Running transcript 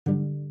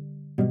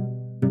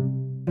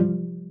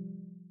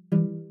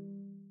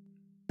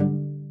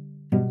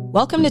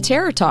Welcome to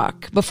Terror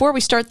Talk. Before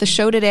we start the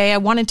show today, I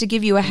wanted to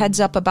give you a heads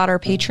up about our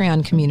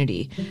Patreon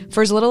community.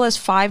 For as little as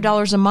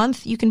 $5 a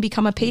month, you can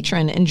become a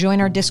patron and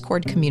join our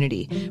Discord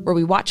community, where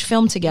we watch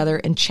film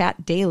together and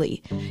chat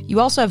daily. You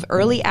also have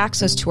early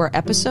access to our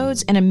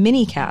episodes and a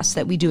mini-cast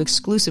that we do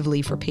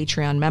exclusively for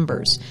Patreon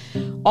members.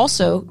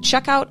 Also,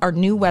 check out our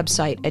new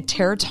website at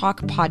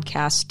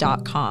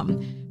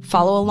terrortalkpodcast.com.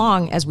 Follow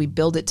along as we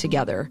build it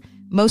together.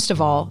 Most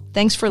of all,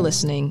 thanks for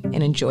listening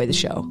and enjoy the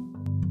show.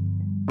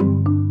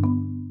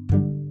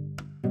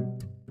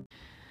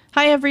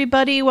 Hi,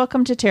 everybody.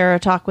 Welcome to Terror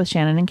Talk with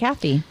Shannon and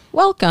Kathy.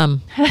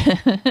 Welcome.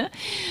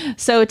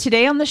 So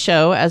today on the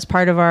show, as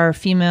part of our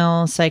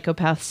female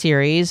psychopath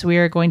series, we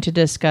are going to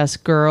discuss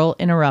Girl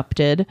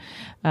Interrupted.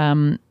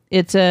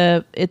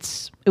 It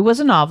was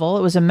a novel.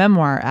 It was a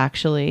memoir,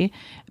 actually,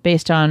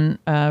 based on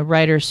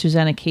writer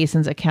Susanna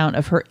Kayson's account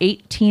of her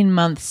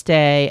 18-month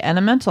stay at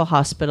a mental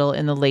hospital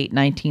in the late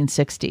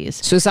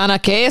 1960s. Susanna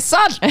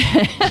Kayson!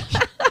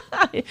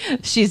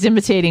 She's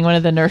imitating one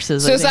of the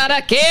nurses.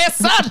 Susanna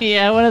Kayson!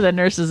 Yeah, one of the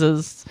nurses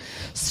is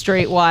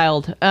straight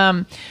wild.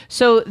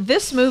 So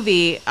this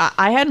movie,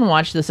 I hadn't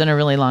watched this in a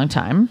really long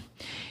time.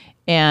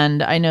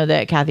 And I know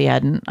that Kathy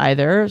hadn't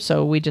either.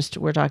 So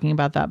we're talking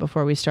about that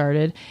before we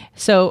started.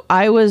 So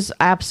I was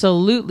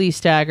absolutely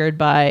staggered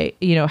by,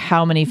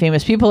 how many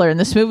famous people are in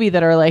this movie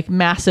that are like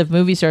massive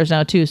movie stars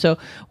now too. So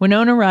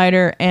Winona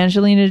Ryder,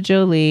 Angelina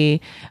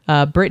Jolie,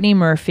 Brittany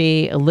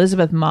Murphy,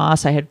 Elizabeth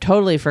Moss. I had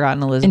totally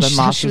forgotten Elizabeth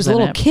Moss. She was a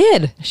little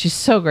kid. She's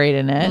so great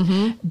in it.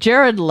 Mm-hmm.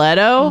 Jared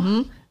Leto.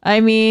 Mm-hmm.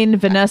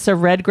 Vanessa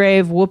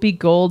Redgrave, Whoopi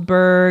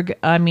Goldberg.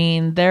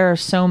 There are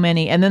so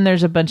many. And then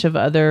there's a bunch of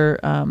other,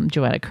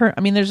 Joanna Kern.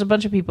 There's a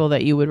bunch of people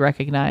that you would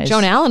recognize.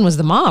 Joan Allen was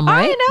the mom,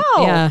 right? I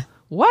know. Yeah.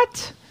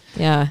 What?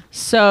 Yeah.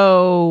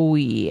 So,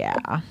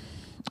 yeah.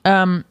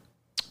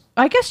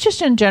 I guess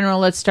just in general,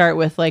 let's start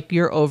with like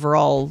your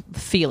overall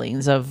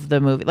feelings of the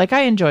movie. Like,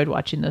 I enjoyed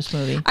watching this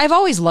movie. I've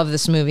always loved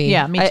this movie.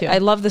 Yeah, me too. I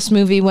love this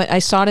movie. When I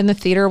saw it in the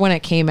theater when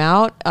it came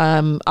out,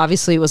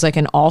 obviously it was like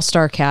an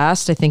all-star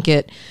cast.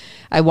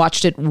 I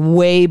watched it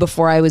way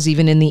before I was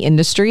even in the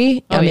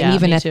industry.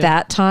 Even at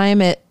that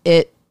time,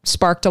 it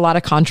sparked a lot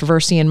of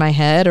controversy in my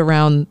head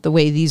around the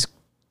way these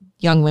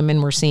young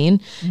women were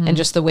seen and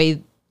just the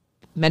way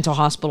mental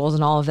hospitals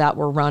and all of that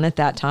were run at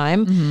that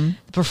time. Mm-hmm.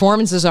 The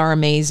performances are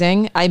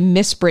amazing. I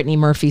miss Brittany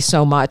Murphy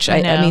so much.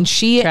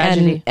 She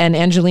and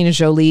Angelina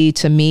Jolie,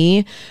 to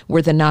me,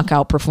 were the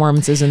knockout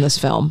performances in this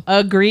film.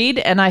 Agreed.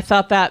 And I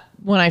thought that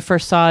when I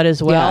first saw it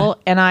as well.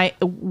 Yeah. And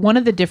one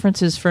of the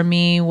differences for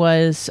me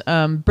was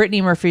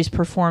Brittany Murphy's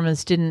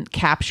performance didn't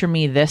capture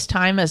me this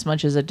time as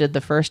much as it did the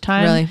first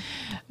time. Really?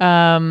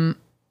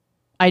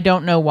 I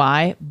don't know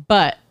why,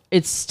 but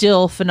it's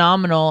still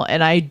phenomenal.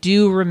 And I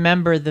do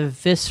remember the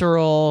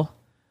visceral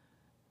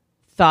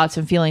thoughts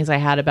and feelings I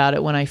had about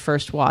it when I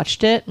first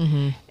watched it.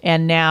 Mm-hmm.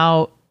 And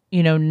now,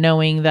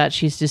 knowing that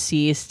she's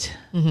deceased,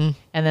 mm-hmm.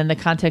 and then the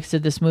context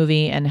of this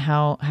movie and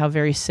how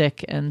very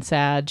sick and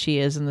sad she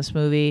is in this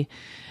movie.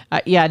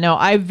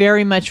 I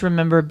very much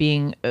remember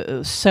being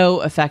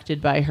so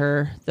affected by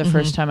her the mm-hmm.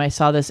 first time I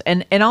saw this.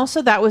 And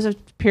also that was a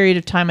period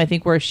of time, I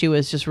think, where she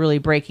was just really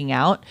breaking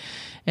out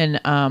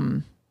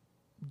and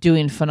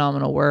doing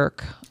phenomenal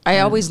work. I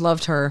always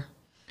loved her.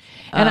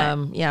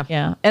 And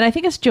and I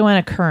think it's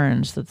Joanna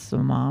Kearns that's the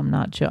mom,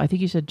 not Joe. I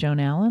think you said Joan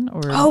Allen, or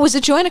was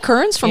it Joanna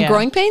Kearns from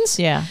Growing Pains?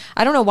 Yeah,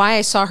 I don't know why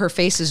I saw her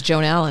face as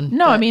Joan Allen.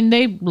 No,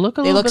 they look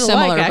a little bit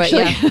similar, alike, but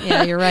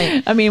yeah, you're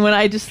right. When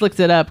I just looked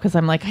it up because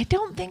I'm like, I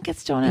don't think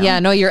it's Joan Allen. Yeah,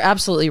 no, you're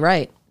absolutely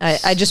right.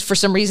 I just, for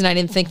some reason, I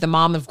didn't think the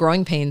mom of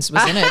Growing Pains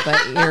was in it,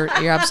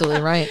 but you're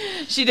absolutely right.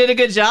 She did a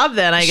good job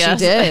then, I guess.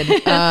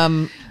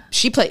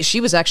 She did. She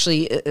was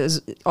actually,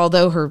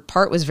 although her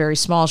part was very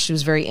small, she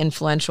was very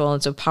influential. And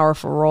it's a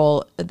powerful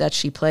role that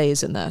she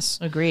plays in this.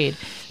 Agreed.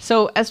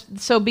 So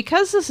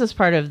because this is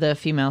part of the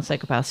female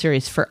psychopath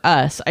series for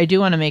us, I do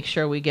want to make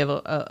sure we give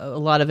a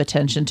lot of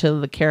attention to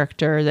the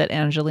character that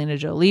Angelina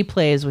Jolie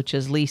plays, which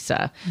is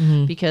Lisa,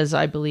 mm-hmm. because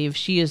I believe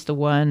she is the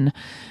one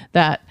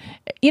that,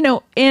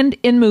 and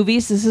in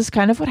movies, this is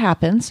kind of what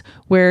happens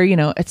where,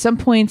 at some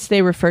points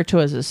they refer to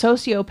as a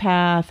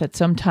sociopath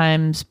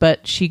sometimes,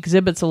 but she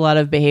exhibits a lot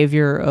of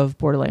behavior of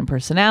borderline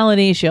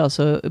personality.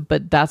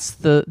 But that's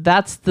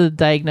the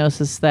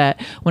diagnosis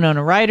that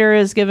Winona Ryder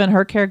is given,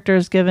 her character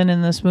is given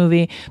in this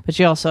movie, but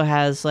she also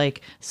has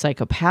like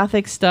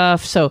psychopathic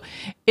stuff. So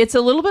it's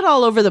a little bit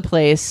all over the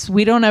place.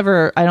 I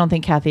don't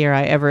think Kathy or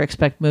I ever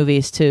expect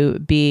movies to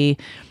be,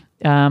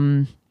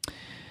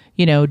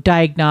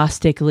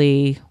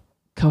 diagnostically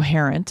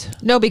coherent.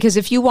 No, because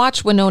if you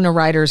watch Winona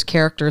Ryder's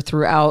character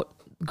throughout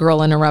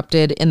Girl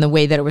Interrupted in the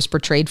way that it was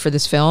portrayed for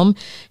this film,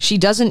 she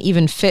doesn't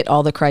even fit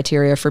all the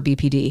criteria for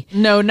BPD.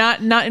 No,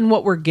 not in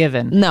what we're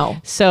given. No.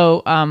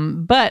 So,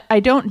 but I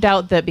don't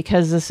doubt that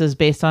because this is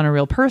based on a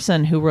real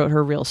person who wrote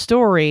her real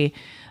story,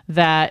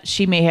 that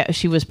she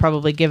was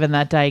probably given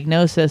that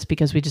diagnosis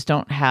because we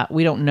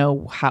don't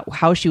know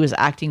how she was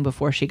acting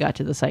before she got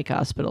to the psych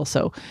hospital.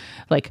 So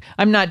like,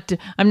 I'm not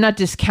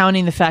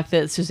discounting the fact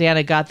that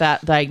Susanna got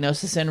that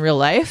diagnosis in real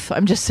life.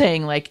 I'm just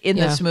saying, like, in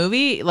this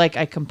movie, like,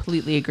 I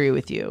completely agree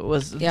with you. It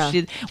was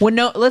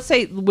let's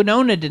say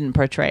Winona didn't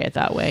portray it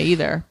that way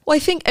either. Well, I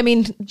think, I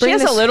mean, she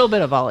has a little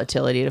bit of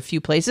volatility at a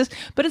few places,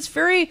 but it's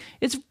very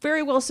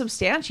well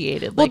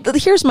substantiated. Like, well,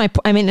 here's my,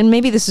 I mean, and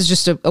maybe this is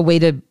just a way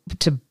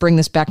to bring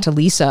this back to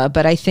Lisa,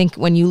 but I think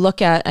when you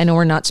look at, I know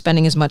we're not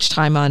spending as much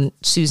time on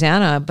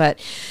Susanna, but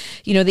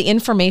you know, the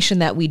information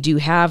that we do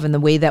have and the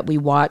way that we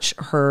watch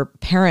her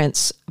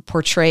parents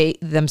portray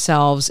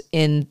themselves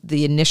in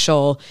the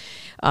initial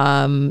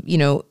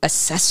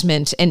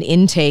assessment and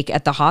intake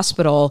at the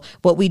hospital,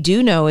 what we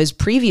do know is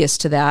previous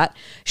to that,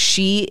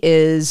 she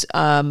is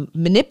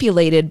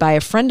manipulated by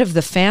a friend of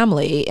the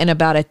family in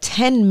about a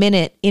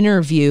 10-minute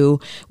interview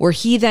where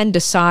he then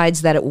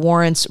decides that it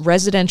warrants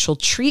residential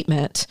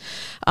treatment.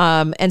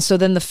 And so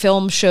then the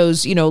film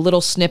shows,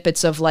 little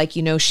snippets of like,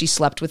 she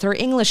slept with her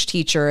English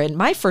teacher. And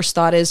my first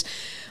thought is,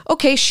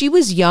 okay, she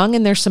was young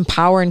and there's some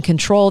power and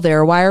control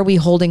there. Why are we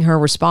holding her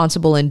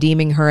responsible and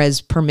deeming her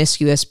as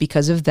promiscuous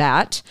because of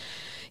that?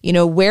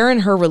 Where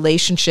in her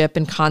relationship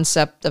and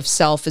concept of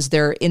self is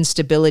there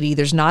instability?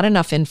 There's not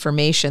enough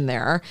information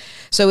there.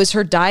 So is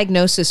her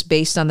diagnosis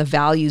based on the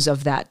values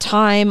of that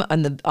time,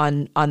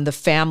 on the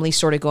family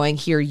sort of going,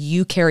 here,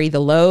 you carry the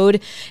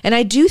load? And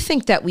I do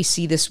think that we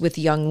see this with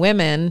young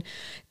women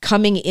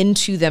coming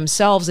into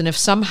themselves. And if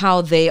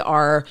somehow they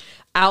are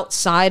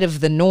outside of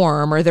the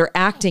norm or they're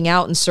acting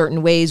out in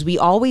certain ways, we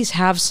always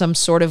have some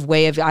sort of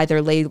way of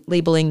either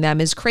labeling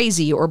them as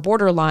crazy or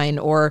borderline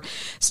or,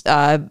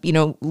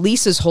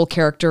 Lisa's whole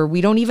character, we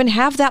don't even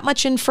have that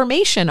much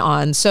information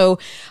on. So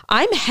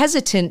I'm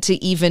hesitant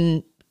to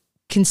even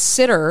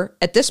consider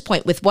at this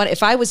point with what,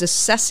 if I was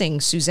assessing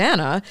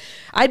Susanna,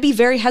 I'd be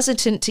very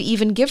hesitant to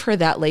even give her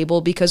that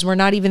label because we're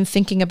not even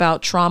thinking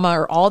about trauma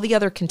or all the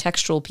other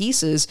contextual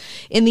pieces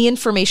in the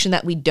information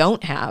that we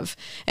don't have.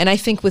 And I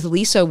think with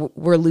Lisa,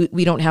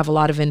 we don't have a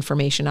lot of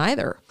information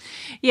either.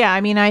 Yeah. I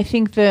mean, I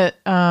think that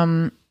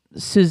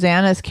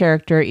Susanna's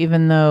character,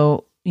 even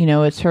though,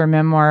 it's her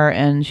memoir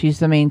and she's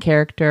the main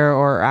character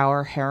or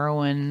our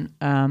heroine,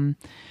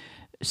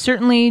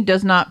 certainly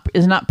is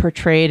not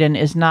portrayed and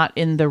is not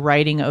in the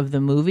writing of the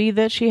movie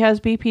that she has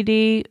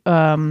BPD.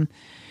 And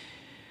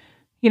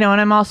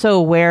I'm also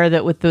aware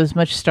that with as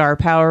much star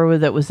power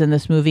that was in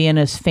this movie and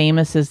as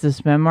famous as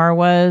this memoir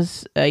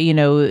was,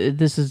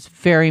 this is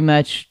very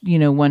much,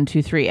 1,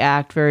 2, 3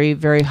 act, very,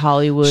 very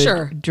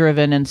Hollywood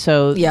driven. And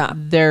so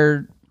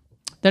they're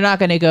not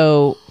going to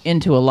go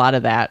into a lot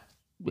of that.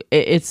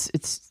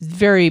 It's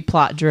very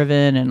plot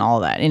driven and all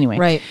that anyway.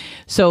 Right.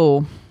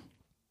 So,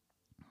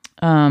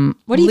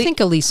 what do you think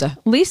of Lisa?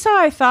 Lisa,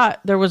 I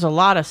thought there was a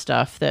lot of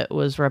stuff that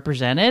was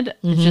represented.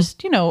 Mm-hmm.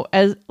 Just,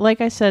 as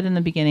like I said in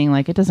the beginning,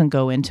 like it doesn't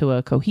go into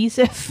a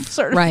cohesive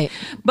sort of. Right.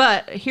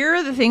 But here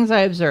are the things I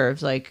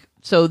observed. Like,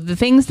 so the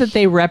things that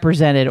they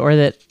represented or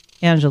that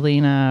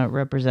Angelina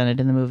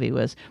represented in the movie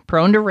was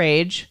prone to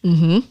rage,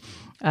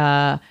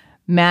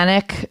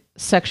 manic,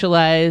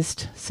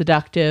 sexualized,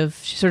 seductive.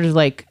 She's sort of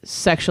like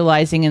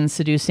sexualizing and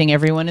seducing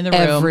everyone in the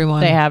room.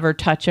 They have her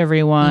touch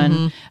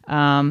everyone.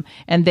 Mm-hmm.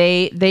 And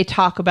they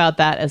talk about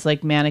that as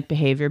like manic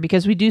behavior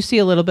because we do see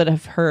a little bit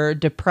of her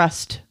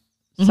depressed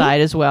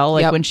side as well.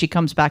 Like when she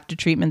comes back to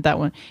treatment, that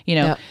one,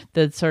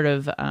 the sort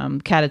of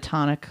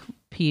catatonic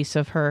piece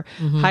of her.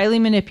 Mm-hmm. Highly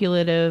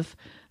manipulative,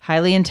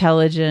 highly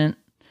intelligent,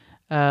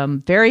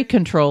 very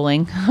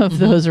controlling of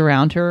those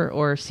around her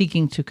or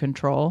seeking to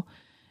control.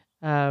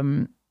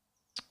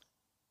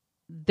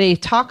 They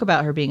talk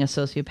about her being a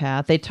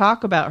sociopath. They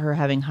talk about her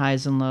having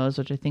highs and lows,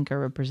 which I think are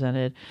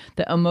represented.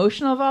 The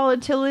emotional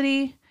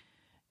volatility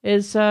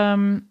is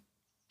an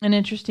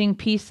interesting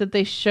piece that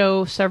they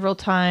show several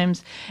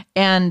times,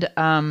 and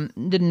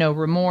no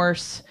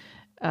remorse.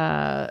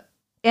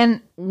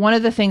 And one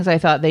of the things I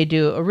thought they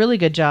do a really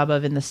good job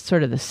of in the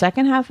sort of the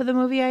second half of the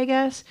movie, I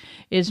guess,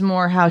 is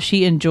more how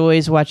she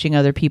enjoys watching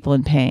other people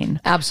in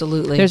pain.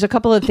 Absolutely. There's a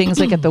couple of things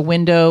like at the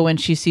window when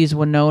she sees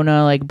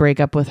Winona like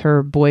break up with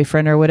her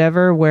boyfriend or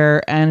whatever,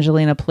 where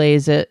Angelina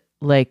plays it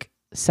like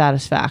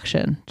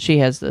satisfaction. She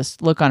has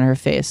this look on her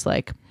face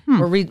like,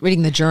 We're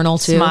reading the journal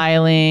too.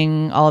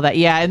 Smiling, all that.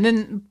 Yeah. And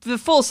then the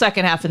full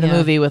second half of the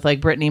movie with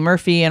like Brittany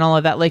Murphy and all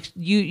of that, like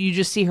you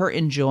just see her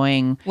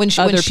enjoying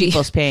other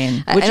people's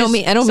pain. I don't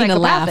mean to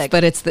laugh,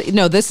 but it's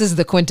this is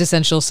the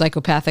quintessential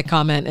psychopathic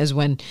comment is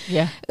when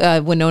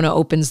Winona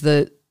opens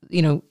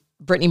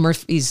Brittany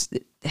Murphy's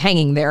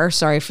hanging there.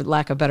 Sorry for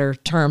lack of better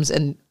terms.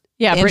 And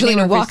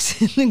Angelina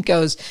walks in and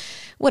goes,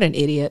 "What an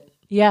idiot."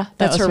 Yeah.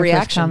 That's her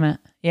reaction. Comment.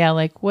 Yeah,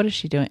 like what is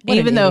she doing?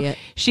 Even though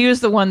she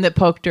was the one that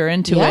poked her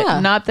into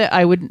it. Not that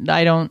I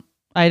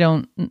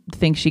don't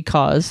think she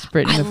caused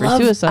Brittany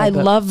Murphy's suicide.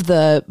 Love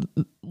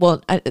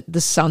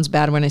this sounds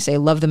bad when I say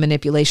love the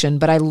manipulation,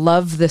 but I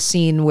love the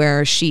scene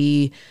where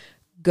she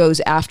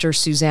goes after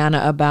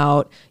Susanna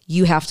about,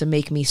 you have to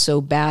make me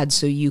so bad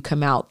so you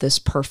come out this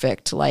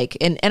perfect, like,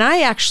 and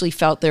I actually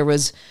felt there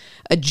was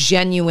a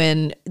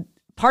genuine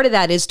part of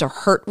that is to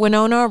hurt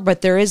Winona,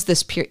 but there is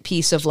this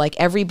piece of like,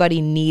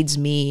 everybody needs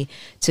me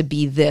to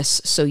be this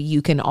so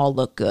you can all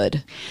look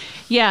good.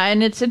 Yeah,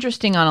 and it's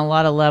interesting on a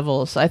lot of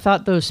levels. I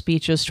thought those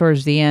speeches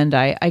towards the end,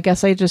 I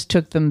guess I just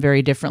took them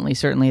very differently,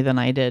 certainly, than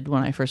I did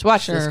when I first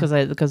watched this,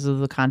 because of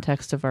the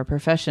context of our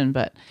profession.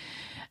 But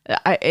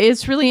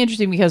it's really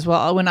interesting because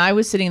when I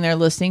was sitting there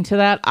listening to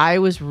that, I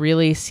was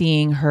really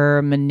seeing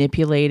her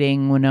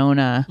manipulating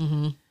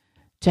Winona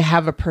to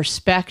have a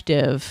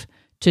perspective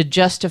to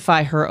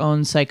justify her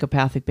own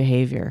psychopathic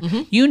behavior.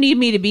 You need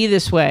me to be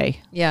this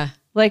way. Yeah.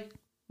 Like,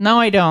 no,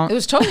 I don't. It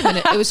was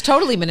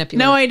totally manipulative.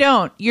 No, I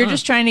don't. You're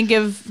just trying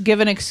to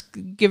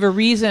give a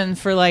reason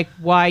for like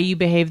why you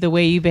behave the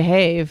way you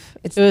behave.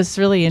 It was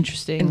really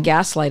interesting. And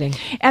gaslighting.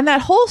 And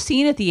that whole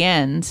scene at the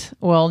end,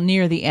 well,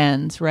 near the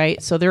end,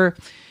 right? So they're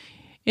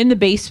in the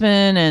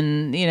basement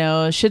and, you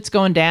know, shit's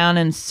going down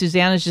and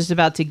Susanna's just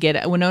about to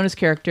Winona's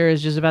character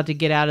is just about to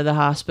get out of the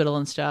hospital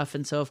and stuff.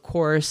 And so, of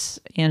course,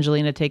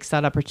 Angelina takes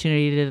that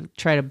opportunity to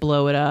try to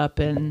blow it up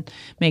and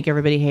make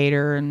everybody hate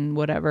her and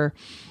whatever.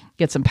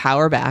 Get some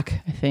power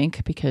back, I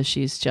think, because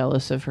she's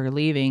jealous of her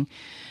leaving.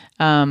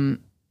 And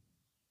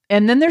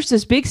then there's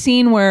this big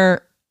scene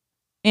where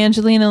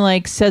Angelina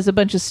like says a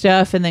bunch of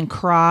stuff and then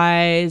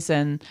cries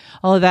and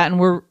all of that.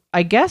 And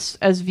I guess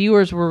as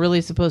viewers, we're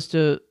really supposed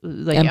to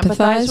like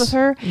empathize with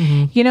her.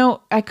 You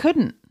know, I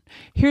couldn't.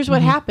 Here's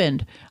what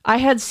happened. I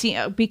had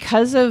seen,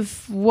 because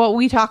of what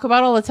we talk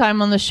about all the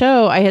time on the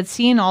show, I had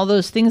seen all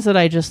those things that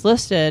I just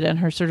listed and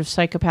her sort of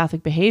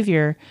psychopathic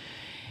behavior.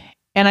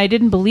 And I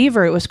didn't believe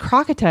her. It was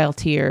crocodile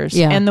tears.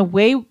 Yeah. And the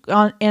way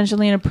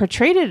Angelina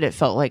portrayed it, it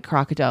felt like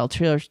crocodile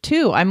tears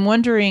too. I'm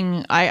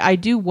wondering, I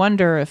do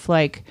wonder if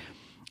like,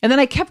 and then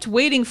I kept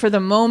waiting for the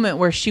moment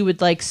where she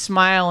would like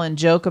smile and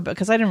joke about,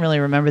 because I didn't really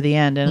remember the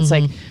end. And it's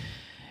like,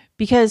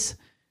 because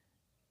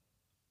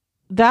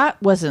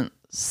that wasn't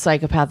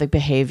psychopathic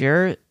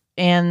behavior.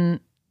 And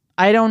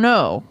I don't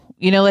know.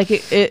 You know, like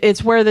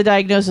it's where the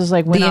diagnosis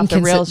like went off the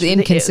rails. The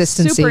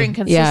inconsistency. Super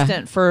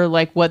inconsistent for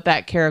like what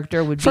that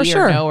character would be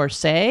or know or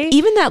say.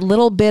 Even that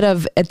little bit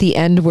of at the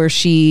end where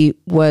she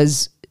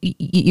was,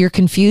 you're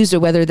confused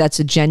of whether that's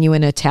a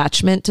genuine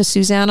attachment to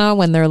Susanna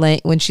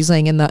when she's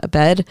laying in the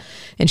bed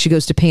and she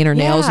goes to paint her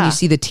nails and you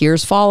see the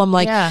tears fall. I'm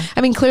like,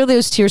 I mean, clearly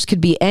those tears could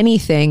be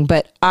anything,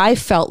 but I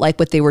felt like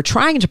what they were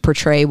trying to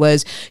portray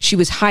was she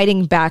was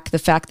hiding back the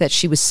fact that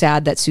she was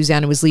sad that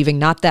Susanna was leaving,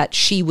 not that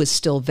she was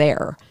still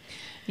there.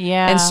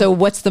 Yeah. And so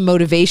what's the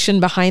motivation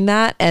behind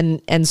that?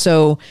 And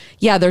so,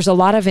 yeah, there's a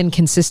lot of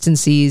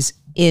inconsistencies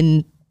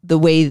in the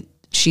way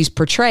she's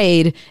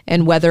portrayed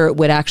and whether it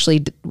would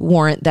actually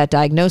warrant that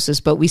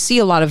diagnosis. But we see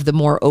a lot of the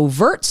more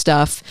overt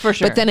stuff. For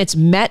sure. But then it's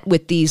met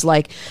with these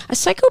like, a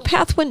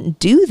psychopath wouldn't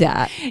do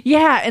that.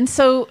 Yeah. And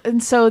so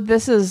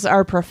this is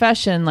our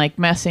profession, like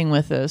messing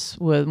with us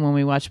when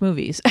we watch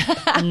movies.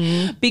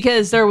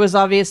 Because there was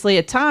obviously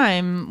a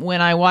time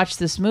when I watched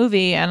this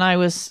movie and I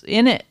was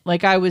in it.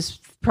 Like I was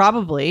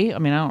probably, I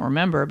mean, I don't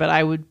remember, but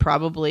I would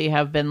probably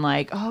have been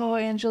like, oh,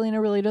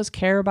 Angelina really does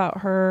care about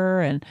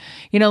her. And,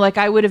 you know, like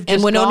I would have just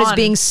and Winona's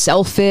being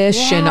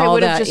selfish and all that. I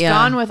would have just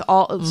gone with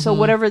all. So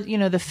whatever, you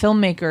know, the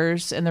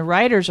filmmakers and the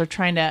writers are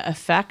trying to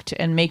affect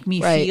and make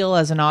me feel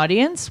as an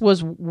audience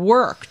was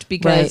worked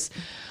because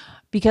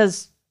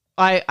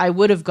I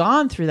would have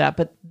gone through that.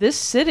 But this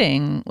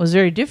sitting was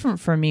very different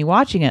for me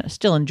watching it. I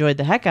still enjoyed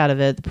the heck out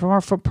of it.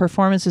 The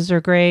performances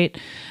are great.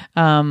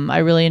 I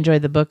really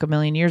enjoyed the book a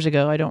million years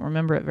ago. I don't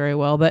remember it very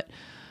well, but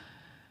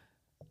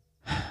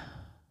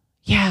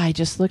yeah, I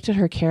just looked at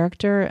her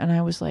character and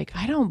I was like,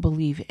 I don't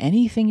believe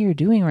anything you're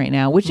doing right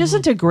now, which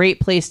isn't a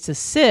great place to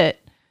sit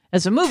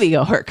as a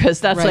moviegoer, because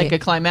that's like a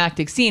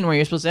climactic scene where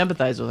you're supposed to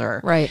empathize with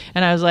her. Right.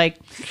 And I was like,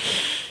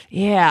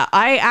 yeah,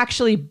 I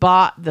actually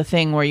bought the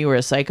thing where you were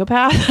a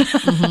psychopath.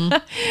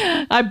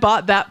 I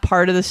bought that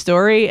part of the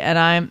story,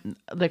 and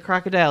the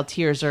crocodile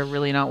tears are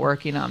really not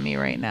working on me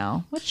right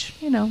now, which,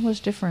 you know,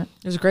 was different.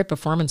 It was a great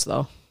performance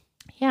though.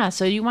 Yeah.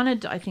 So you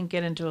wanted to, I think,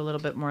 get into a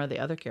little bit more of the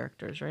other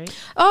characters, right?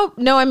 Oh,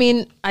 no. I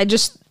mean, I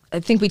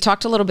think we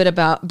talked a little bit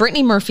about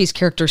Brittany Murphy's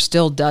character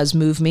still does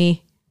move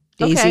me.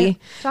 Daisy. Okay.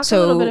 Talk a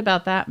little bit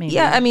about that, maybe.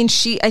 Yeah. I mean,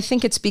 I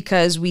think it's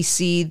because we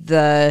see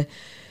the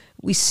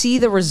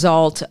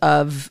result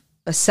of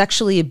a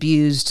sexually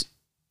abused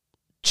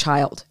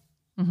child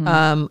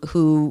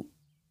who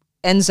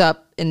ends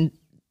up in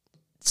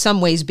some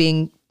ways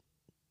being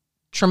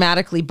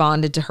traumatically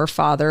bonded to her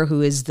father,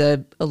 who is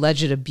the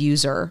alleged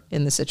abuser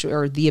in the situation,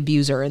 or the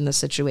abuser in the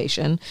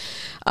situation.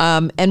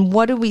 And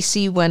what do we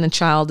see when a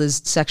child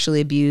is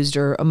sexually abused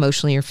or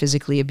emotionally or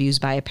physically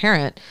abused by a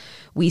parent?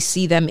 We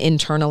see them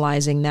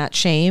internalizing that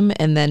shame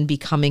and then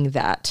becoming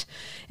that.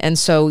 And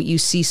so you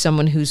see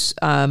someone who's,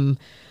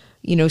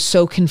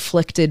 so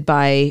conflicted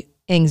by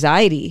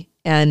anxiety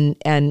and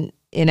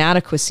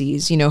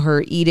inadequacies,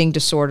 her eating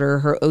disorder,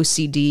 her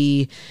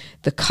OCD,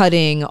 the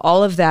cutting,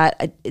 all of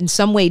that. In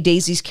some way,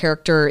 Daisy's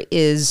character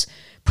is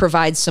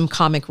provides some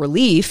comic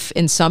relief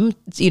in some,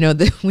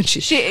 the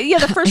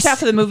first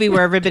half of the movie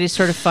where everybody's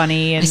sort of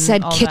funny. And I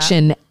said all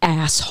kitchen that.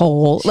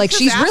 Asshole. Like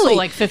she's really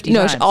like 50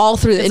 times. All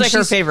through. It's like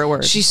her favorite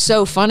word. She's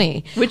so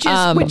funny, which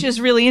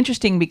is really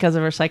interesting because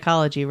of her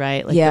psychology,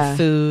 right? Like the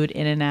food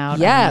in and out.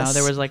 Yes. I don't know.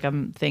 There was like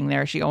a thing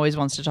there. She always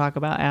wants to talk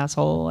about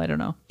asshole. I don't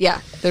know.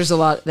 Yeah, there's a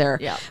lot there.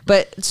 Yeah,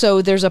 but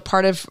so there's a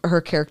part of her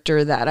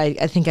character that I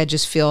think I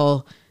just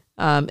feel.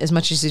 As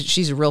much as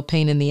she's a real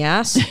pain in the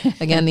ass,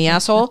 again, the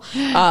asshole,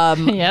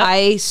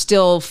 I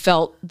still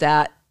felt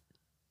that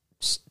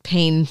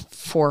pain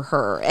for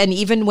her. And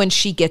even when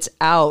she gets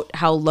out,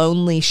 how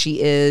lonely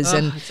she is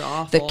and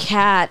the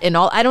cat and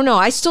all, I don't know.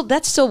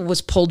 That still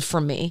was pulled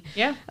from me.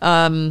 Yeah.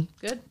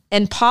 Good.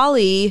 And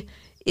Polly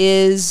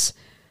is,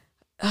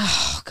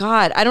 oh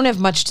God, I don't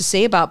have much to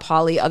say about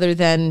Polly other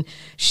than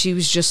she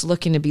was just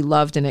looking to be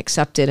loved and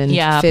accepted and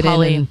fit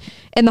Polly. in.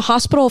 And the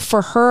hospital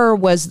for her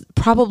was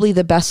probably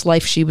the best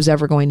life she was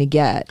ever going to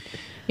get.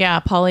 Yeah,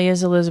 Polly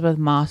is Elizabeth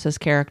Moss's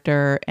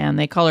character, and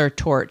they call her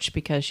Torch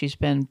because she's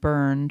been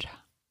burned.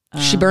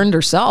 She burned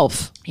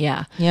herself.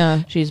 Yeah.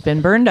 Yeah. She's been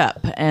burned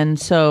up. And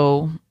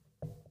so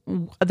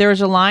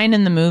there's a line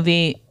in the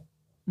movie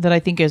that I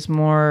think is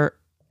more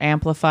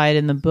amplified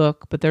in the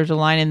book, but there's a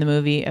line in the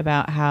movie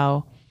about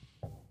how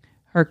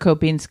her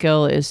coping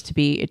skill is to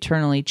be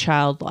eternally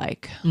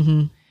childlike.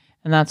 Mm-hmm.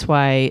 And that's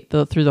why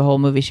through the whole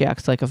movie, she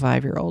acts like a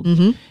 5-year-old.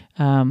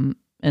 Mm-hmm.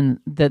 And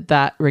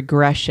that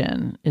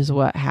regression is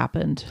what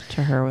happened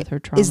to her with her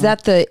trauma. Is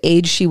that the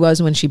age she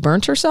was when she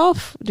burnt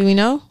herself? Do we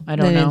know? I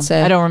don't know.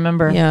 I don't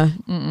remember. Yeah.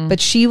 Mm-mm. But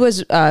she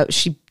was,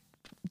 she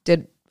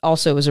did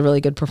also, it was a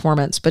really good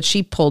performance, but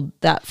she pulled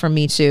that from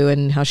me too.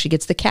 And how she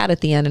gets the cat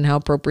at the end and how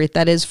appropriate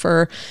that is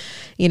for,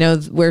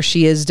 where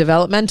she is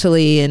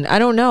developmentally. And I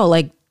don't know,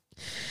 like,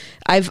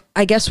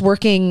 I guess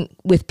working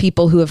with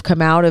people who have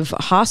come out of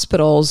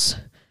hospitals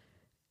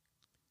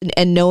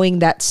and knowing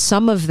that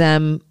some of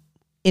them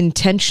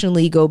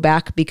intentionally go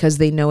back because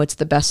they know it's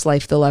the best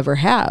life they'll ever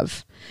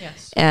have.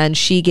 Yes. And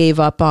she gave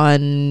up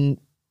on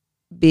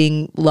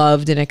being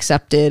loved and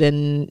accepted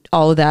and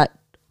all of that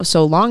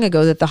so long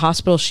ago that the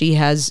hospital she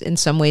has in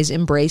some ways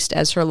embraced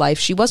as her life.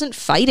 She wasn't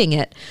fighting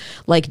it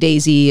like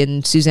Daisy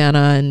and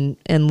Susanna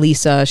and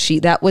Lisa.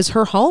 That was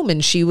her home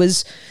and she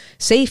was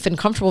safe and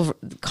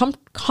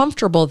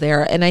comfortable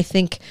there. And I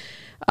think,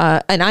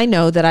 and I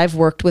know that I've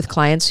worked with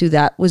clients who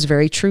that was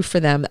very true for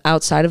them.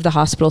 Outside of the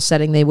hospital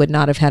setting, they would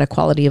not have had a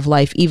quality of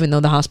life, even though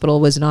the hospital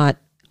was not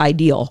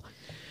ideal.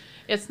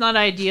 It's not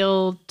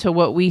ideal to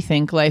what we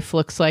think life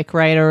looks like,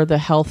 right? Or a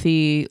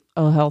healthy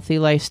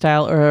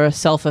lifestyle or a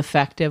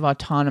self-effective,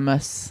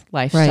 autonomous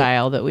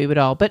lifestyle that we would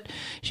all, but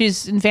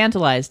she's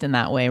infantilized in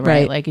that way,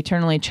 right? Like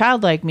eternally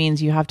childlike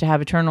means you have to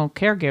have eternal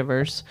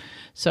caregivers.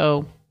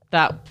 So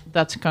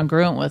that's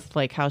congruent with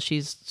like how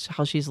she's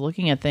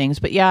looking at things.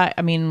 But yeah,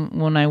 I mean,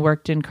 when I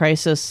worked in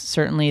crisis,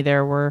 certainly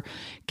there were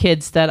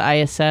kids that I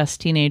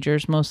assessed,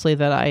 teenagers mostly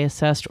that I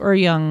assessed, or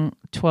young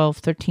 12,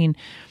 13.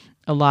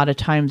 A lot of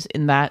times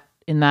in that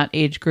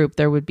age group,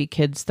 there would be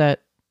kids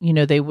that,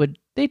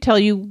 they tell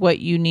you what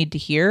you need to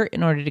hear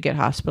in order to get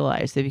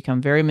hospitalized. They become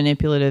very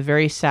manipulative,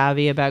 very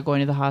savvy about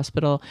going to the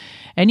hospital.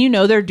 And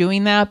they're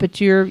doing that,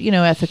 but you're,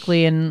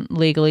 ethically and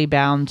legally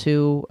bound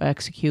to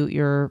execute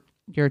your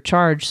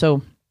charge.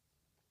 So,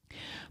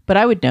 but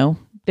I would know.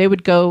 They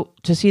would go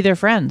to see their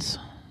friends.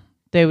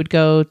 They would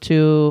go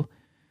to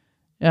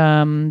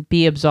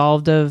be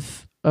absolved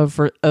of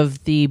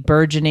the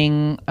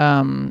burgeoning,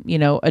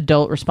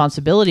 adult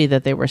responsibility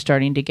that they were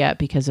starting to get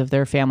because of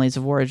their families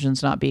of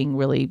origins not being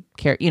really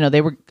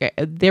they were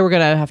going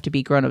to have to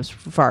be grown-ups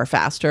far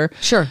faster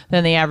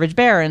than the average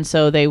bear. And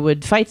so they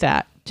would fight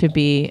that to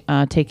be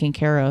taken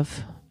care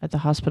of at the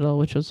hospital,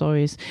 which was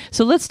always.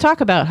 So let's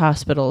talk about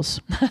hospitals.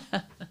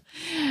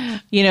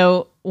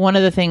 One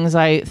of the things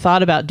I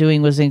thought about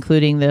doing was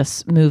including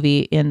this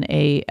movie in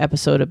a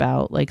episode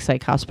about like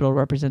psych hospital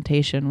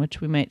representation,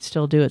 which we might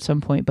still do at some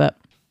point, but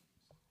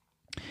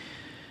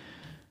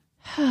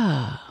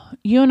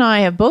you and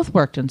I have both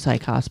worked in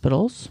psych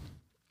hospitals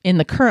in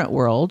the current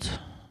world,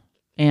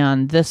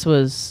 and this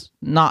was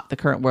not the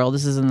current world.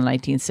 This is in the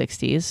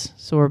 1960s.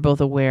 So we're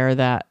both aware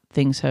that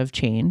things have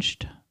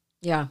changed.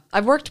 Yeah.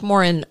 I've worked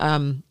more in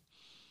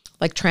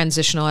like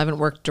transitional. I haven't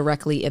worked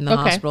directly in the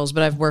hospitals,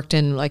 but I've worked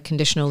in like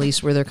conditional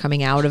lease where they're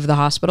coming out of the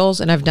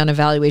hospitals, and I've done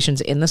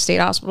evaluations in the state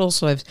hospitals.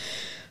 So I've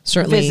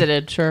certainly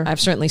visited. Sure.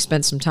 I've certainly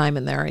spent some time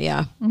in there.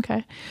 Yeah.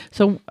 Okay.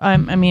 So, I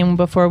mean,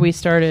 before we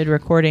started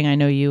recording, I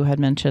know you had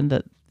mentioned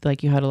that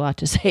like you had a lot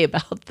to say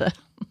about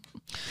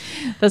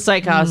the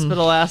psych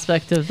hospital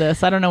aspect of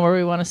this. I don't know where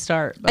we want to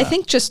start. But. I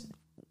think just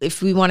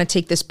if we want to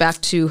take this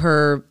back to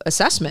her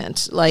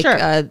assessment, like, sure.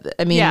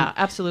 I mean, yeah,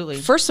 absolutely.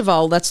 First of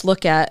all, let's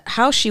look at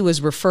how she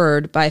was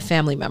referred by a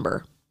family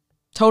member.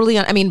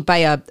 By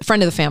a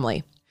friend of the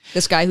family.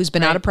 This guy who's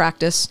been out of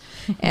practice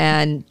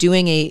and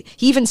he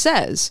even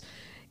says,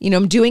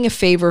 I'm doing a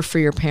favor for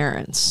your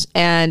parents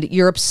and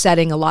you're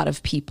upsetting a lot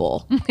of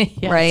people.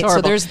 Yeah, right?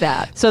 So there's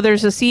that. So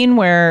there's a scene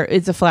where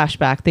it's a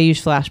flashback. They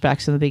use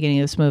flashbacks in the beginning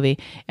of this movie.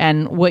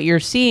 And what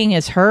you're seeing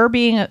is her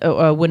being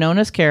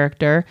Winona's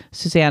character,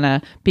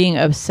 Susanna, being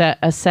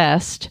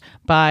assessed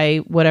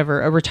by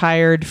whatever, a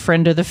retired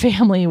friend of the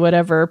family,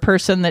 whatever,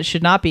 person that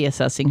should not be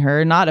assessing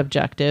her, not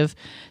objective,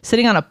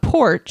 sitting on a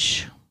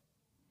porch.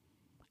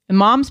 And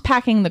mom's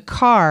packing the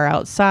car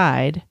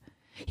outside.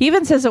 He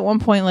even says at one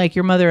point, like,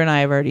 your mother and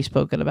I have already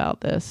spoken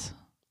about this.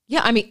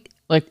 Yeah, I mean,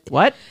 like,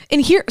 what? And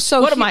here, so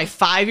what am I,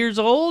 5 years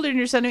old? And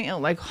you're sending me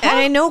like, huh? And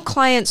I know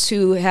clients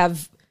who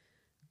have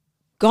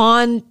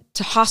gone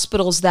to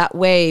hospitals that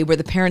way, where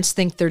the parents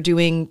think they're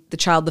doing the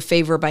child the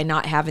favor by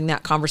not having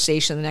that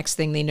conversation. The next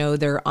thing they know,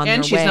 they're on their way.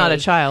 And she's not a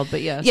child,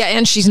 but yes. Yeah,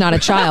 and she's not a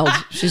child.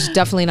 She's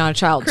definitely not a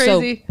child.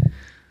 Crazy.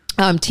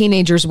 So,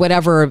 teenagers,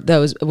 whatever, that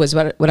was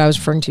what I was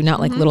referring to,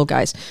 not like little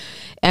guys.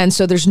 And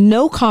so there's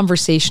no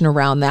conversation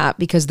around that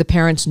because the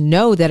parents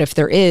know that if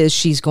there is,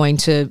 she's going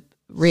to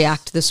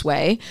react this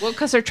way. Well,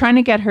 because they're trying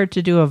to get her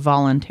to do a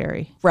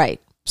voluntary. Right.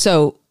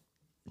 So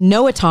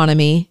no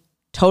autonomy,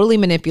 totally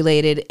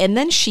manipulated. And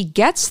then she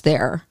gets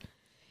there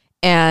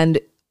and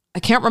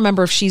I can't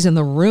remember if she's in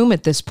the room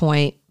at this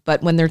point,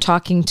 but when they're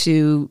talking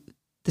to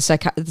the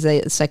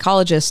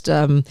psychologist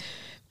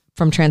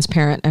from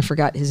Transparent, I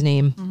forgot his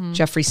name,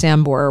 Jeffrey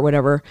Sambor or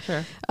whatever.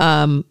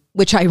 Sure.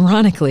 Which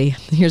ironically,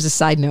 here's a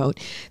side note,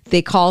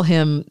 they call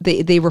him,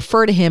 they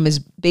refer to him as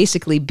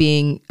basically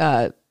being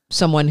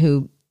someone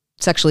who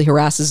sexually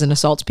harasses and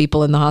assaults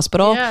people in the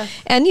hospital. Yeah.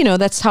 And,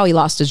 that's how he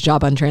lost his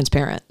job on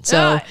Transparent.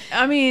 So,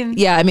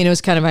 it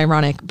was kind of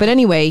ironic. But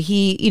anyway,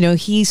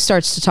 he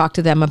starts to talk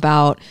to them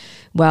about,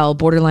 well,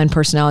 borderline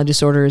personality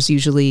disorder is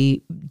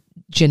usually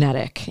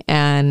genetic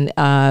and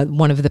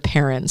one of the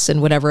parents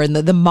and whatever, and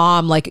the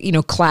mom, like,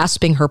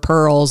 clasping her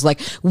pearls,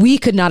 like, we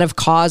could not have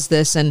caused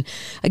this. And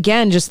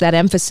again, just that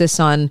emphasis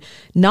on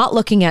not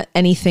looking at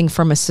anything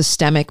from a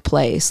systemic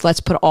place. Let's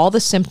put all the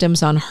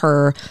symptoms on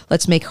her.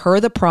 Let's make her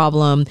the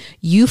problem.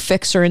 You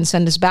fix her and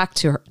send us back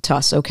to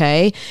us.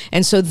 Okay.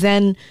 And so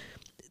then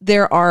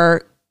there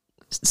are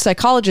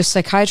psychologists,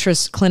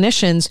 psychiatrists,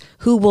 clinicians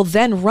who will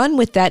then run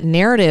with that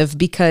narrative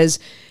because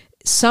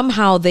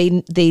somehow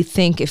they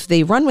think if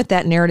they run with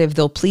that narrative,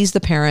 they'll please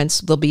the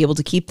parents. They'll be able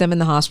to keep them in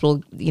the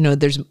hospital.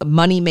 There's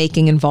money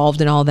making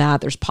involved in all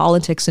that. There's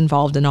politics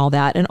involved in all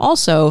that. And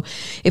also,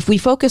 if we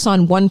focus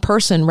on one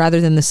person rather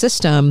than the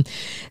system,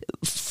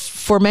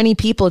 for many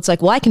people, it's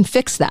like, well, I can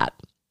fix that.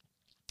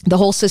 The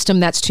whole system,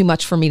 that's too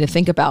much for me to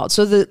think about.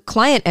 So the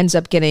client ends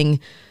up getting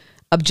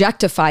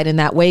objectified in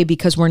that way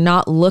because we're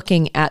not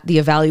looking at the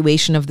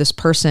evaluation of this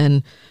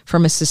person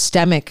from a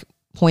systemic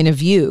point of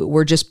view.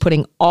 We're just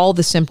putting all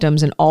the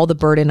symptoms and all the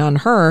burden on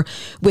her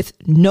with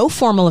no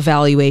formal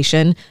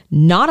evaluation,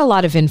 not a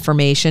lot of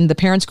information. The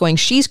parents going,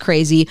 she's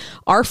crazy.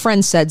 Our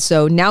friend said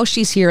so. Now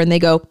she's here. And they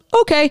go,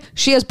 okay,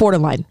 she has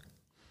borderline.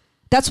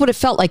 That's what it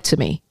felt like to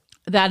me.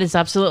 That is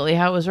absolutely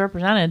how it was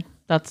represented.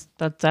 That's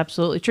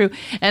absolutely true.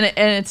 And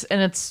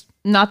it's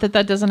not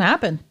that doesn't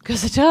happen,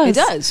 because it does. It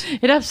does.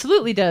 It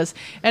absolutely does.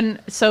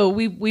 And so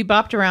we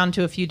bopped around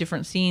to a few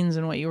different scenes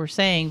and what you were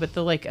saying, but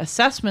the like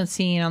assessment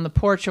scene on the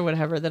porch or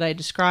whatever that I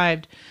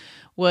described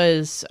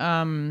was,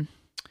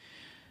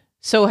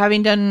 so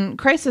having done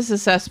crisis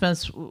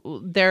assessments,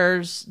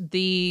 there's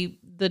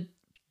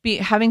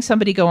having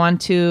somebody go on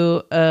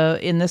to,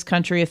 in this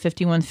country, a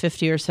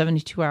 5150 or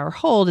 72-hour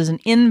hold is an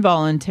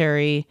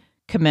involuntary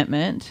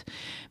commitment,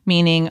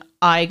 meaning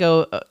I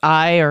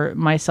or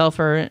myself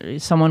or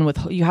someone with,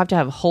 you have to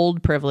have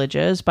hold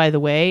privileges, by the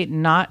way,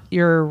 not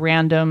your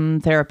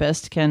random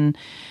therapist can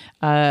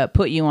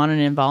put you on an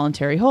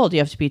involuntary hold. You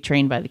have to be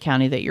trained by the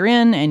county that you're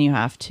in, and you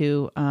have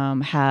to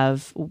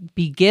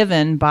be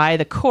given by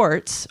the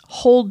courts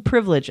hold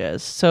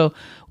privileges. So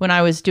when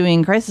I was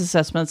doing crisis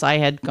assessments, I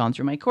had gone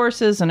through my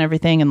courses and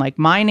everything, and like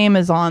my name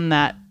is on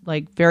that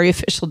like very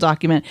official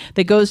document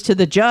that goes to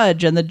the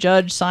judge, and the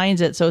judge signs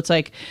it. So it's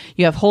like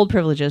you have hold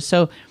privileges.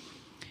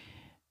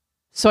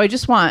 So I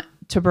just want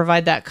to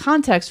provide that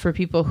context for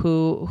people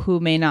who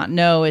may not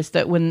know, is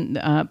that when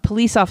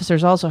police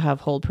officers also have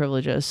hold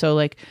privileges. So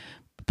like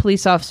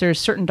police officers,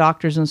 certain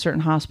doctors in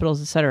certain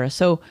hospitals, et cetera.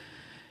 So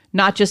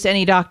not just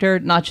any doctor,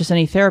 not just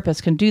any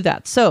therapist can do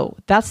that. So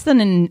that's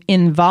an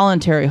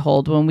involuntary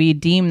hold when we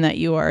deem that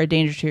you are a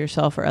danger to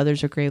yourself or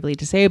others or gravely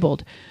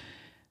disabled.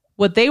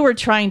 What they were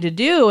trying to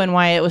do and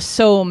why it was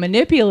so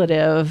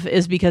manipulative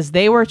is because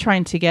they were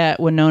trying to get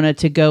Winona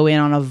to go in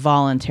on a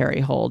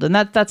voluntary hold. And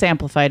that's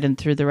amplified in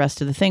through the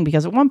rest of the thing,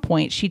 because at one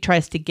point she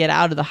tries to get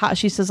out of the house.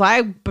 She says,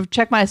 I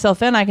check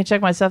myself in, I can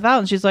check myself out.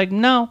 And she's like,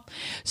 no.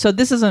 So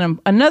this is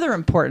another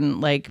important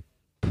like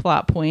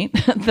plot point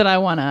that I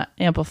want to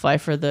amplify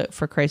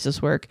for crisis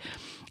work.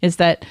 Is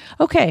that,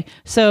 okay,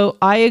 so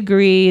I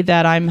agree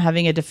that I'm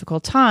having a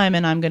difficult time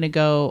and I'm going to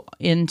go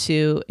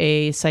into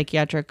a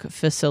psychiatric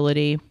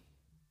facility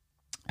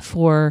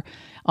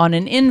on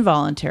an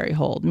involuntary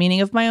hold,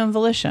 meaning of my own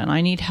volition. I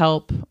need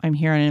help. I'm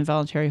here on an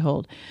involuntary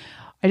hold.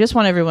 I just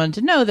want everyone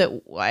to know that,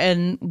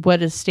 and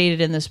what is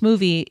stated in this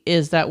movie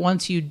is that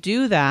once you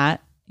do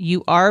that,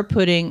 you are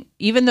putting,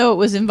 even though it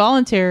was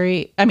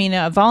voluntary,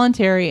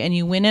 and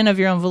you went in of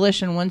your own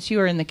volition, once you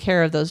are in the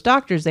care of those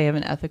doctors, they have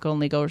an ethical and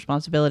legal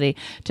responsibility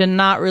to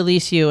not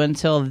release you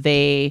until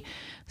they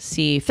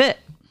see fit.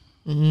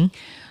 Mm-hmm.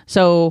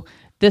 So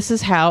this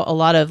is how a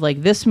lot of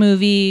like this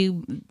movie,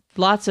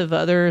 lots of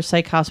other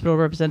psych hospital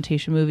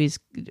representation movies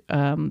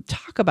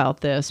talk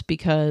about this,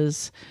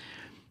 because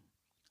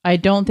I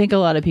don't think a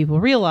lot of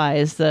people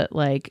realize that,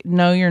 like,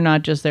 no, you're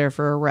not just there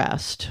for a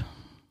rest.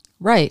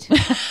 Right.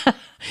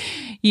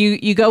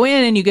 You go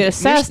in and you get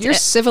assessed. You're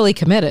civilly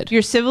committed.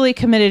 You're civilly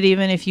committed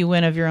even if you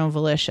win of your own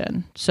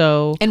volition.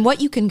 So, and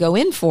what you can go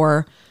in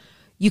for,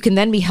 you can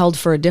then be held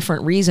for a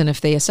different reason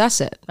if they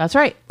assess it. That's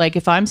right. Like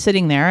if I'm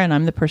sitting there and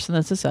I'm the person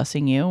that's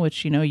assessing you,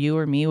 which, you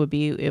or me would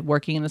be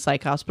working in a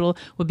psych hospital,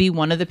 would be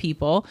one of the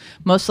people.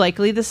 Most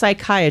likely the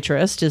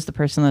psychiatrist is the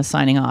person that's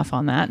signing off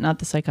on that, not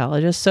the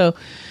psychologist. So,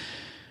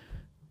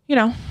 you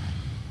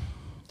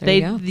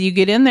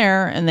get in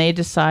there and they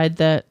decide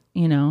that,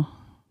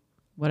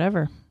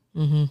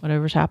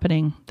 whatever's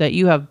happening, that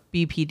you have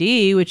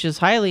BPD, which is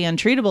highly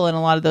untreatable in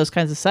a lot of those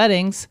kinds of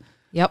settings.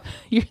 Yep.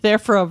 You're there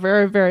for a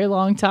very, very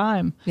long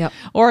time. Yep.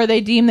 Or they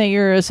deem that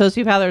you're a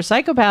sociopath or a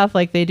psychopath,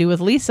 like they do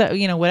with Lisa,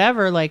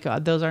 whatever, like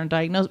those aren't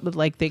diagnosed, but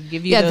like they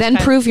give you. Yeah. Then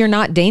prove you're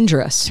not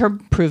dangerous.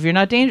 Prove you're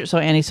not dangerous. So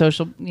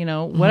antisocial,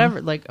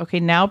 whatever, like,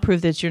 okay, now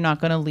prove that you're not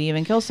going to leave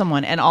and kill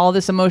someone. And all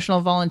this emotional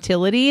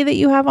volatility that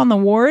you have on the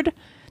ward,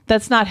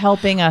 that's not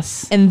helping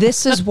us. And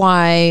this is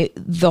why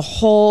the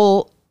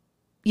whole,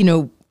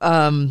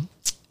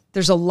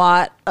 there's a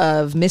lot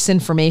of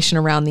misinformation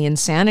around the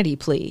insanity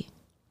plea.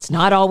 It's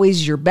not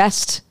always your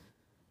best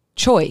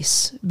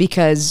choice,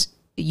 because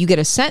you get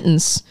a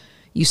sentence,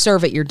 you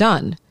serve it, you're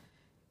done.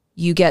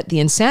 You get the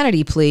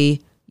insanity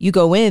plea, you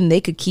go in, they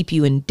could keep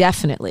you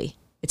indefinitely.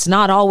 It's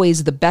not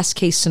always the best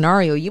case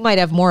scenario. You might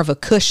have more of a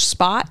cush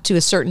spot to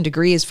a certain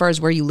degree as far as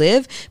where you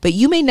live, but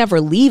you may never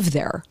leave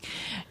there.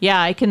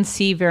 Yeah, I can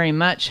see very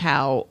much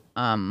how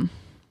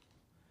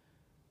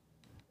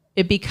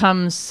it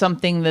becomes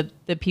something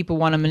that people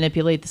want to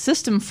manipulate the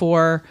system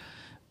for,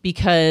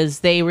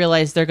 because they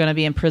realize they're going to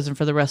be in prison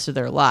for the rest of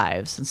their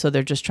lives, and so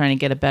they're just trying to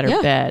get a better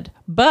bed.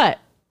 But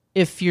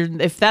if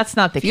that's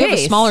not the case, you have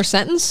a smaller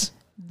sentence,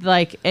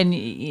 like, and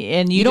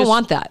you don't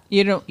want that.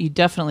 You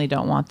definitely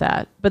don't want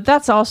that. But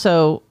that's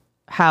also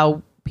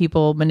how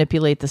people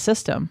manipulate the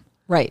system.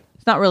 Right.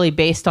 It's not really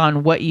based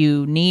on what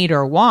you need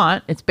or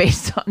want. It's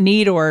based on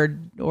need or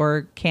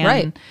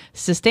can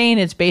sustain.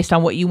 It's based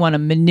on what you want to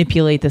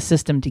manipulate the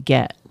system to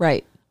get.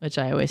 Right. Which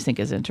I always think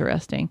is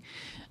interesting.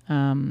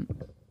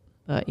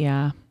 But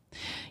yeah,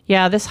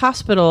 this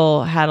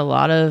hospital had a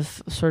lot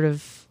of sort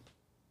of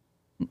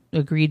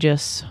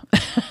egregious.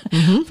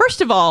 Mm-hmm.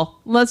 First of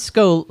all, let's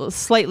go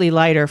slightly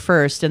lighter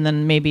first, and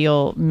then maybe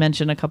you'll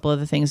mention a couple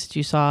of the things that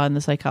you saw in the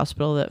psych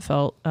hospital that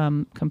felt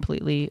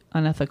completely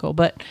unethical.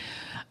 But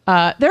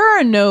there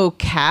are no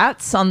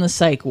cats on the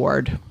psych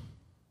ward.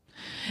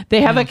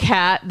 They have a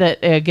cat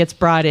that gets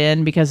brought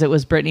in because it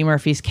was Brittany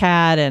Murphy's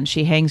cat, and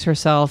she hangs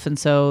herself. And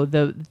so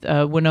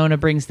the Winona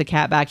brings the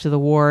cat back to the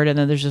ward. And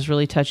then there's this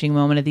really touching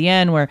moment at the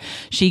end where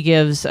she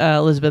gives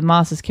Elizabeth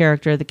Moss's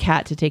character the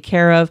cat to take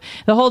care of.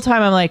 The whole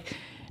time I'm like,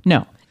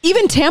 no.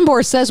 Even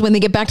Tambor says when they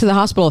get back to the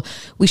hospital,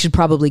 we should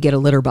probably get a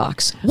litter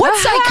box. What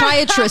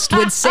psychiatrist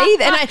would say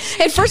that?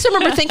 And at first I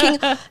remember thinking,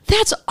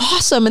 that's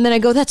awesome. And then I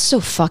go, that's so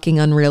fucking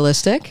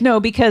unrealistic. No,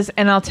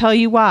 and I'll tell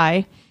you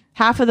why.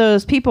 Half of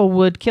those people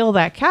would kill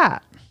that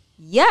cat.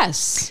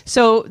 Yes.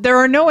 So there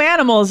are no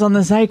animals on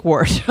the psych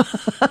ward.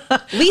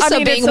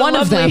 Lisa being one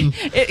of them.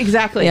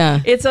 Exactly.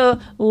 Yeah. It's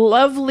a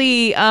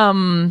lovely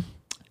Hollywood,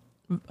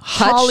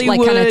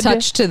 like kind of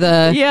touch to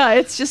the. Yeah,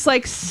 it's just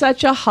like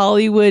such a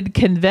Hollywood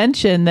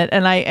convention that,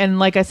 and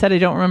like I said, I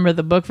don't remember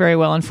the book very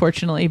well,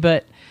 unfortunately,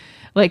 but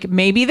like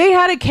maybe they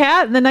had a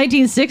cat in the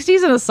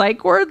 1960s in a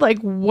psych ward. Like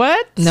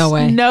what? No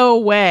way. No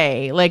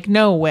way. Like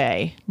no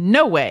way.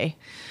 No way.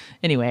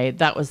 Anyway,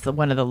 that was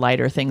one of the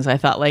lighter things. I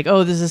thought, like,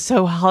 oh, this is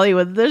so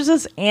Hollywood. There's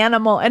this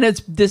animal, and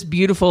it's this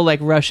beautiful, like,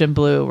 Russian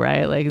blue,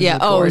 right? Like, yeah,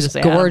 gorgeous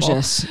it's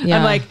gorgeous. Yeah.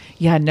 I'm like,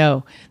 yeah,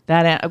 no,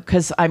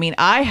 because I mean,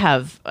 I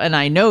have, and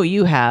I know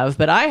you have,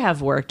 but I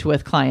have worked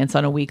with clients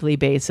on a weekly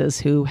basis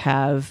who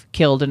have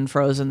killed and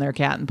frozen their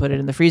cat and put it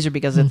in the freezer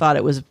because they thought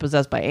it was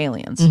possessed by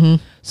aliens. Mm-hmm.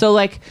 So,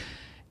 like,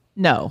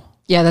 no,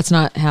 yeah, that's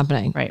not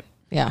happening, right?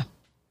 Yeah.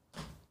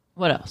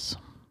 What else?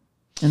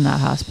 In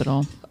that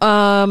hospital.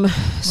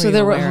 So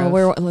there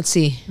were, let's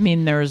see. I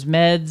mean, there's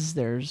meds,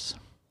 there's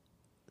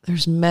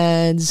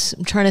meds.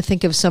 I'm trying to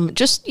think of some,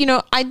 just,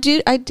 I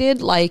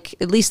did like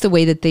at least the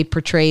way that they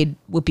portrayed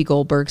Whoopi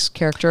Goldberg's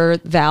character,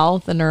 Val,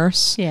 the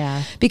nurse.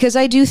 Yeah. Because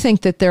I do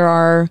think that there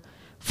are,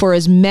 for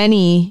as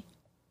many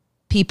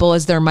people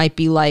as there might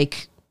be,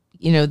 like,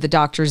 the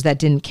doctors that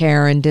didn't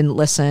care and didn't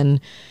listen,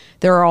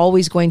 there are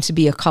always going to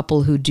be a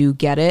couple who do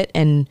get it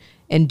and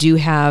do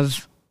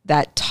have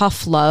that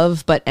tough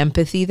love, but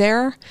empathy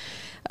there.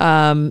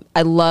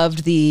 I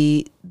loved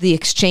the the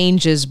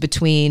exchanges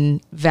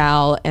between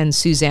Val and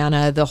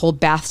Susanna, the whole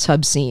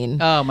bathtub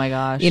scene. Oh my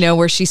gosh.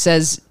 Where she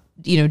says,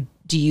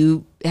 do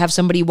you have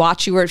somebody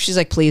watch you? Or she's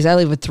like, please, I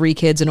live with 3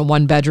 kids in a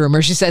 1-bedroom.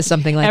 Or she says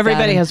something like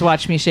Everybody that. has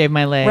watched me shave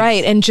my legs.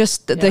 Right. And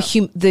just the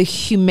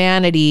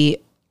humanity,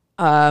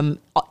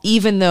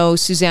 even though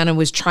Susanna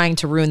was trying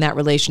to ruin that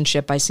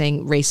relationship by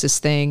saying racist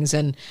things.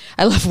 And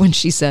I love when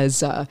she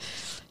says,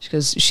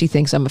 because she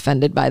thinks I'm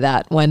offended by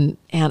that. And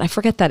I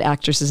forget that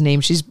actress's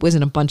name. She was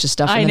in a bunch of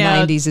stuff in the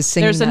 90s is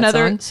singing that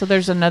song. So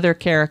there's another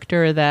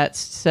character that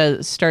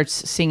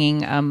starts singing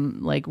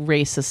like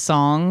racist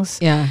songs.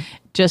 Yeah.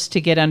 Just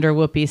to get under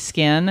Whoopi's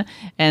skin.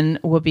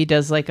 And Whoopi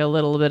does like a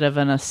little bit of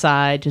an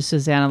aside to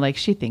Susanna, like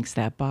she thinks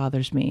that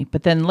bothers me.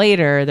 But then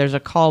later there's a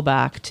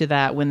callback to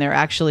that when they're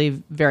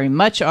actually very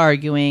much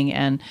arguing,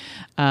 and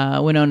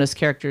Winona's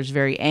character is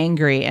very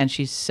angry, and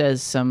she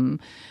says some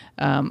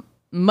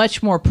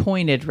much more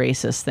pointed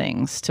racist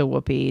things to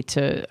Whoopi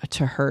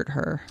to hurt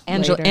her.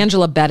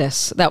 Angela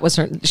Bettis, that was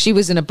her. She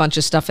was in a bunch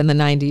of stuff in the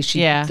 90s.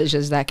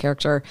 She's that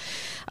character.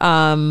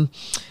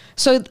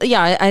 So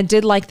yeah, I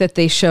did like that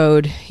they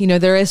showed,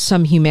 there is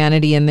some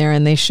humanity in there,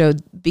 and they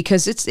showed,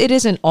 because it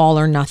isn't all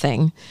or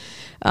nothing.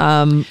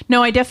 No,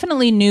 I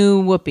definitely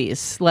knew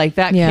Whoopi's, like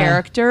that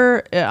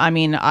character. I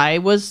mean, I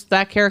was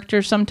that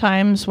character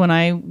sometimes when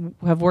I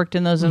have worked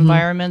in those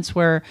environments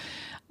where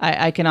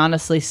I can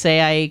honestly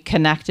say I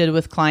connected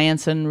with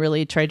clients and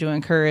really tried to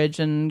encourage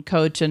and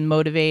coach and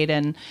motivate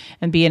and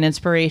be an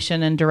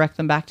inspiration and direct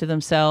them back to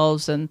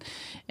themselves. And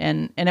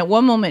at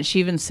one moment she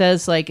even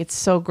says, like, it's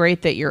so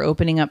great that you're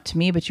opening up to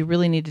me, but you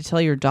really need to tell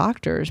your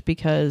doctors,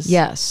 because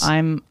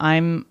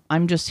I'm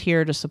just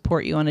here to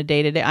support you on a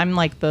day-to-day. I'm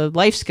like the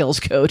life skills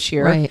coach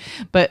here. Right.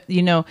 But,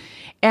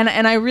 and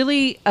I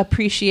really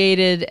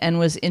appreciated and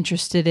was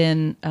interested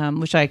in,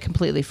 which I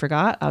completely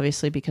forgot,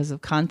 obviously, because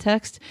of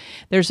context.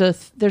 There's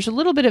a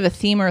little bit of a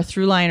theme or a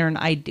through line or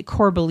an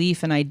core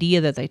belief and idea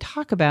that they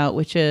talk about,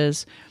 which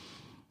is,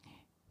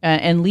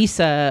 and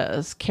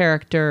Lisa's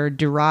character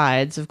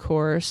derides, of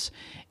course,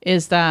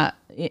 is that,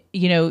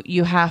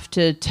 you have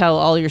to tell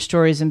all your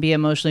stories and be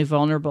emotionally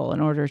vulnerable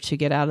in order to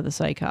get out of the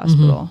psych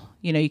hospital.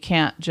 You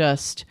can't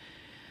just...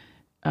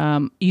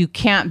 you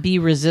can't be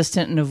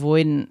resistant and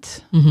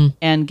avoidant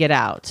and get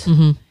out.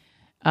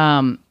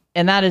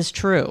 And that is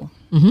true.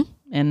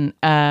 And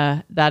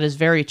that is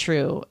very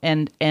true.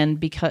 And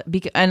because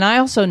I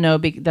also know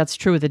that's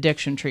true with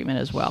addiction treatment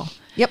as well.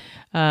 Yep.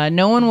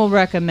 No one will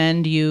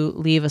recommend you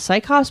leave a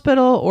psych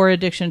hospital or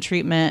addiction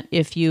treatment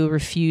if you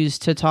refuse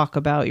to talk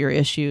about your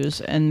issues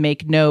and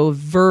make no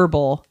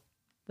verbal.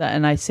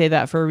 And I say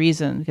that for a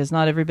reason, because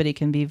not everybody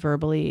can be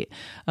verbally,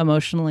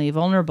 emotionally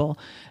vulnerable.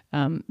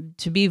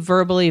 To be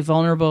verbally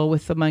vulnerable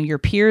among your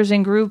peers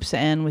in groups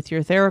and with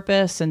your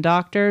therapists and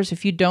doctors,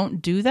 if you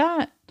don't do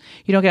that,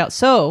 you don't get out.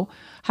 So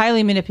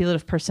highly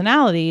manipulative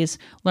personalities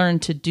learn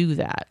to do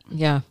that.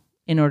 Yeah.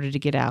 In order to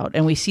get out.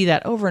 And we see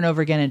that over and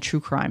over again in true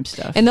crime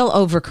stuff. And they'll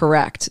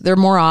overcorrect. They're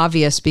more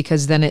obvious,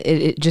 because then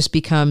it just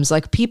becomes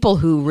like people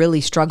who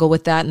really struggle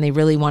with that and they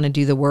really want to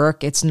do the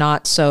work. It's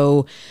not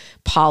so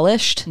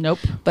polished. Nope.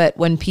 But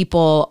when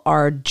people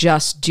are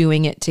just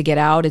doing it to get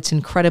out, it's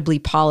incredibly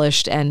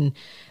polished, and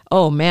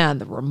oh man,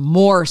 the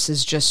remorse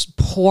is just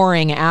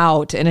pouring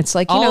out. And it's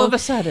like, all of a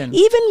sudden,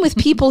 even with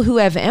people who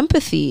have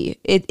empathy,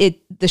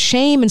 the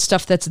shame and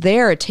stuff that's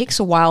there, it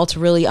takes a while to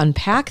really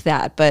unpack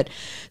that. But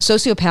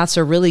sociopaths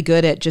are really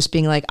good at just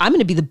being like, I'm going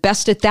to be the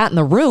best at that in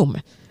the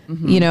room.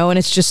 And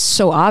it's just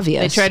so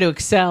obvious. They try to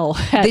excel.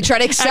 At it.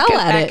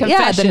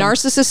 Yeah, the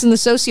narcissists and the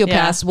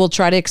sociopaths will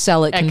try to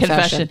excel at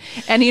confession.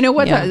 And you know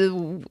what?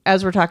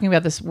 As we're talking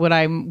about this, what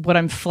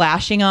I'm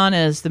flashing on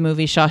is the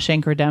movie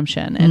Shawshank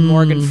Redemption and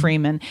Morgan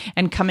Freeman,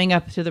 and coming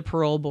up to the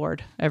parole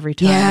board every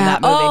time in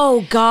that movie.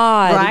 Oh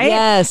God, right?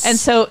 Yes. And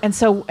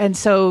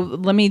so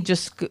let me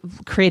just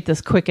create this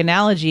quick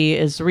analogy.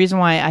 Is the reason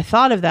why I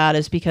thought of that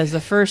is because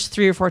the first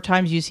 3 or 4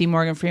 times you see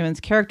Morgan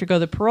Freeman's character go to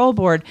the parole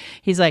board,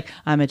 he's like,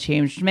 I'm a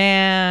changed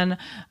man,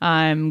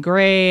 I'm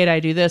great, I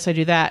do this, I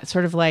do that,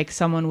 sort of like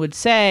someone would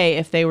say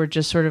if they were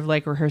just sort of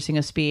like rehearsing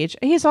a speech.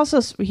 He's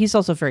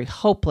also very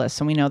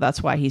hopeless, and we know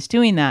that's why he's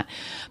doing that.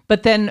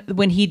 But then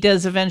when he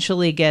does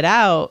eventually get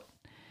out,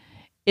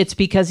 it's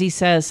because he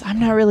says, I'm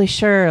not really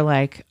sure,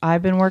 like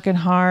I've been working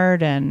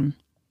hard, and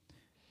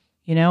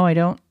I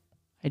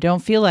don't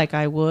feel like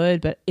I would,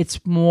 but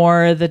it's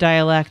more the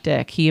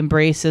dialectic. He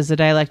embraces the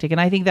dialectic.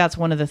 And I think that's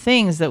one of the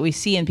things that we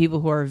see in people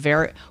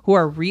who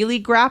are really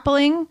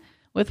grappling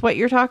with what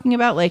you're talking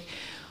about. Like,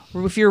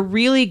 if you're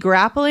really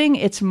grappling,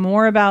 it's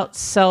more about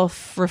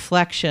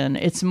self-reflection.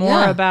 It's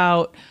more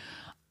about,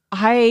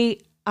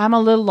 I'm a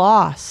little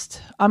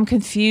lost. I'm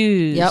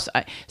confused.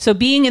 Yep. So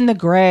being in the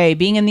gray,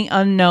 being in the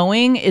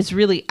unknowing is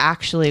really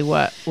actually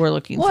what we're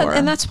looking for.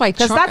 And that's why,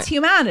 because that's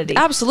humanity.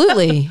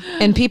 Absolutely.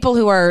 And people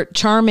who are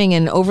charming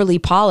and overly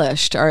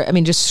polished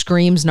just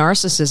screams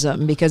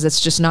narcissism, because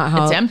it's just not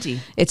how it's empty.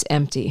 It's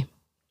empty.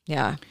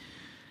 Yeah.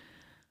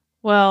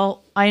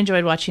 Well, I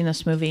enjoyed watching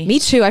this movie. Me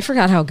too. I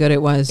forgot how good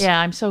it was. Yeah,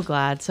 I'm so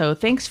glad. So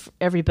thanks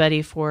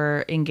everybody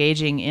for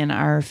engaging in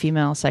our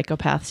female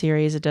psychopath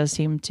series. It does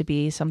seem to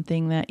be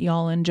something that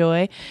y'all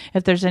enjoy.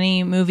 If there's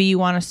any movie you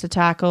want us to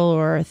tackle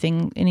or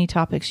any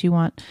topics you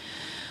want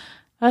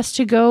us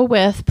to go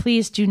with,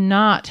 please do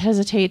not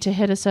hesitate to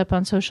hit us up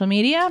on social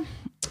media.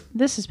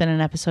 This has been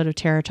an episode of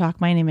Terror Talk.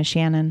 My name is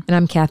Shannon. And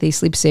I'm Kathy.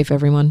 Sleep safe,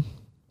 everyone.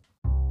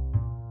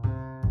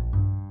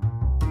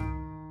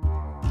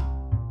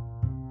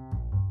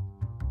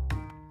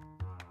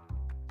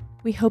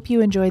 We hope you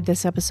enjoyed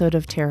this episode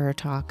of Terror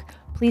Talk.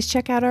 Please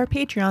check out our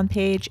Patreon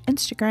page,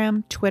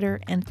 Instagram,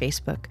 Twitter, and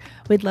Facebook.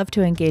 We'd love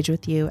to engage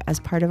with you as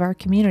part of our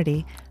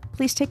community.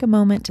 Please take a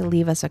moment to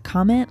leave us a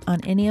comment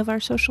on any of our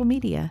social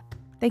media.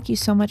 Thank you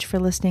so much for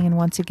listening, and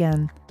once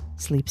again,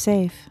 sleep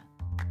safe.